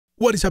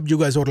What is up, you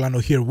guys? Orlando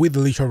here with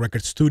Elisha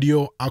Record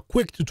Studio. A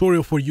quick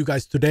tutorial for you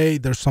guys today.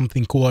 There's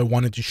something cool I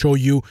wanted to show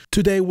you.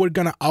 Today we're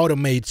gonna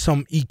automate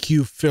some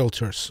EQ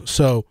filters.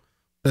 So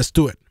let's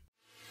do it.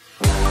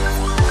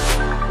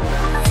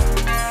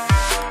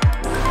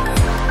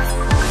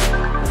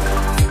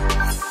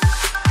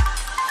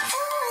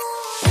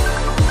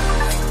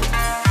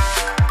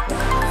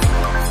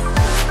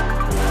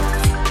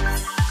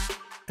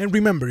 And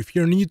remember, if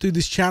you're new to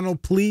this channel,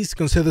 please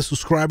consider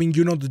subscribing.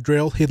 You know the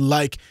drill. Hit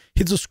like,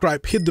 hit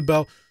subscribe, hit the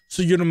bell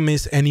so you don't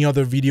miss any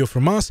other video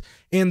from us.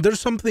 And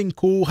there's something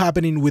cool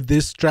happening with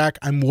this track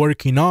I'm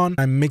working on.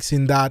 I'm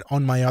mixing that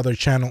on my other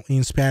channel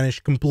in Spanish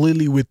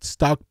completely with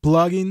stock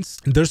plugins.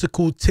 There's a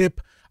cool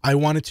tip I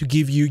wanted to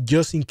give you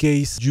just in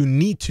case you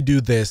need to do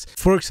this.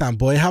 For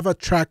example, I have a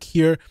track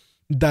here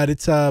that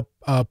it's a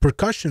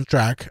percussion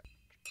track.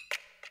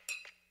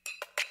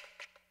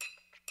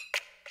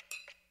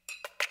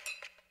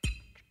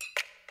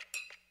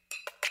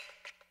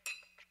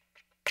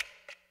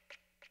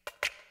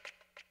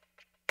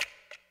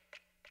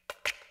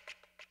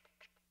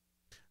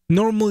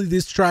 Normally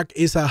this track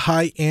is a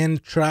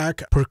high-end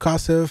track,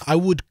 percussive. I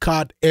would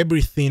cut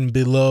everything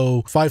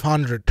below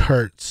 500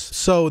 hertz.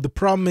 So the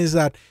problem is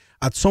that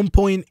at some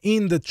point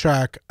in the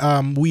track,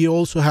 we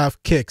also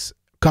have kicks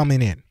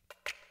coming in.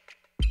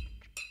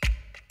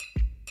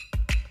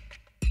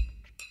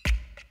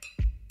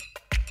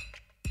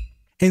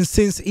 And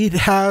since it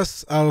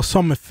has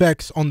some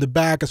effects on the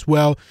back as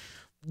well,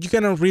 you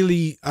cannot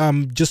really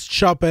just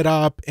chop it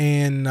up,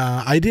 and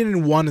I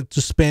didn't want it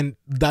to spend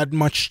that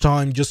much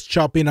time just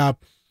chopping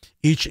up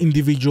each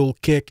individual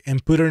kick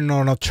and putting it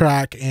on a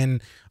track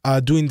and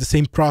doing the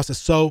same process.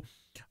 So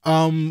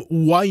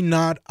why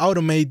not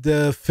automate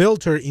the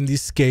filter in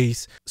this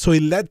case? So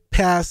it let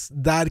pass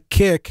that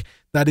kick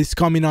that is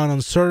coming on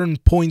certain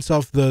points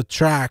of the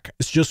track.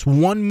 It's just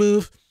one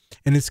move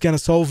and it's gonna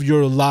solve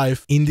your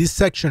life in this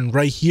section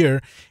right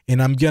here.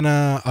 And I'm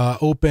gonna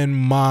open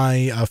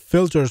my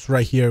filters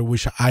right here,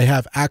 which I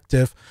have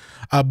active.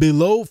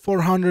 Below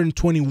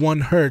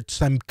 421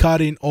 hertz, I'm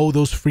cutting all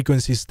those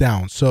frequencies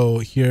down. So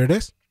here it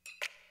is.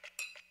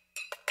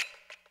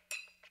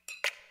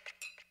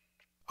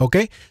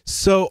 Okay,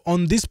 so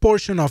on this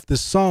portion of the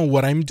song,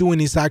 what I'm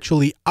doing is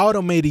actually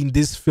automating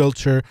this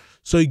filter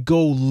so it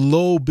go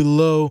low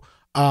below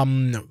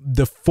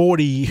the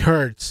 40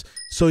 hertz,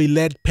 so it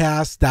let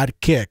pass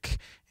that kick,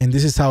 and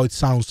this is how it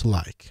sounds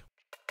like.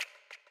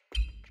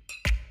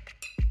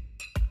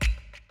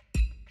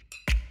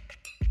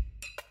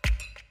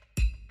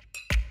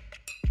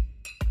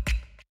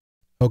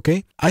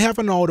 Okay, I have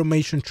an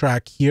automation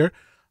track here.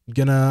 I'm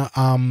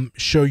gonna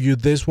show you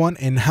this one,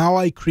 and how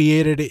I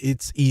created it.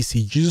 It's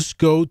easy. Just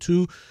go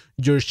to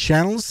your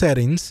channel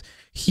settings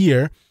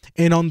here,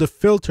 and on the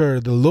filter,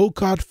 the low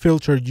cut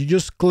filter, you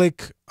just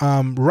click,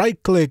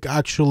 right click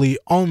actually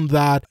on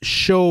that,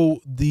 show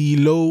the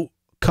low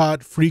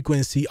cut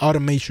frequency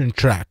automation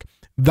track.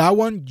 That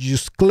one, you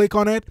just click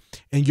on it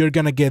and you're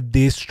gonna get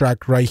this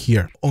track right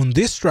here. On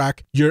this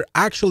track, you're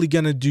actually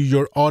gonna do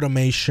your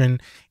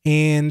automation,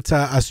 and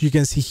as you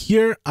can see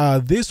here,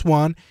 this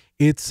one,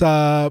 it's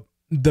the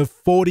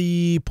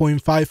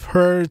 40.5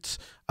 hertz.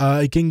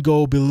 It can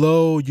go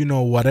below, you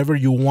know, whatever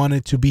you want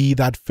it to be,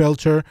 that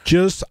filter.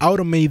 Just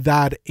automate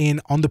that, and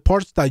on the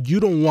parts that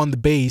you don't want the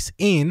bass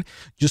in,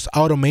 just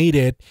automate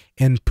it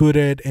and put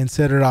it and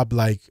set it up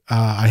like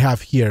I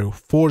have here,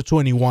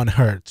 421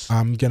 hertz.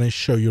 I'm gonna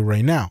show you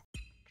right now.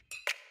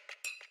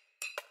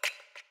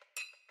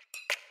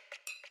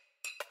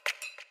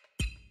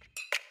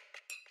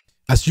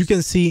 As you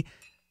can see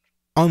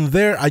on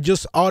there, I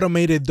just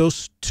automated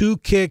those two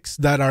kicks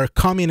that are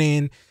coming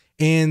in,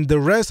 and the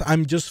rest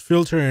I'm just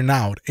filtering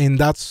out, and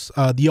that's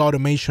the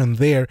automation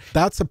there.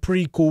 That's a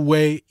pretty cool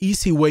way,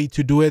 easy way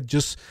to do it,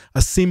 just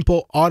a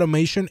simple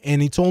automation,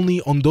 and it's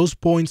only on those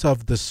points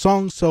of the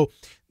song, so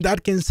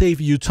that can save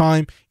you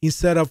time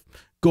instead of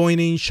going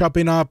in,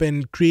 chopping up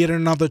and creating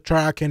another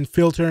track and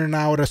filtering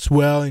out as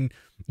well and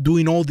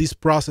doing all this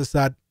process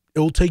that it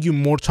will take you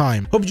more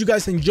time. Hope you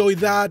guys enjoyed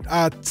that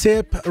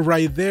tip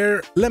right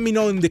there. Let me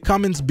know in the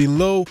comments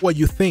below what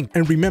you think.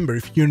 And remember,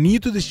 if you're new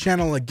to this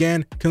channel,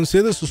 again,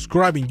 consider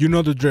subscribing. You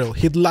know the drill.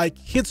 Hit like,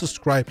 hit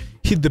subscribe,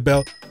 hit the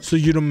bell so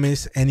you don't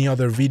miss any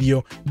other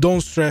video.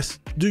 Don't stress,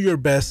 do your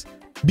best,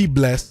 be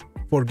blessed,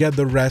 forget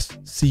the rest.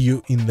 See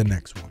you in the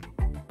next one.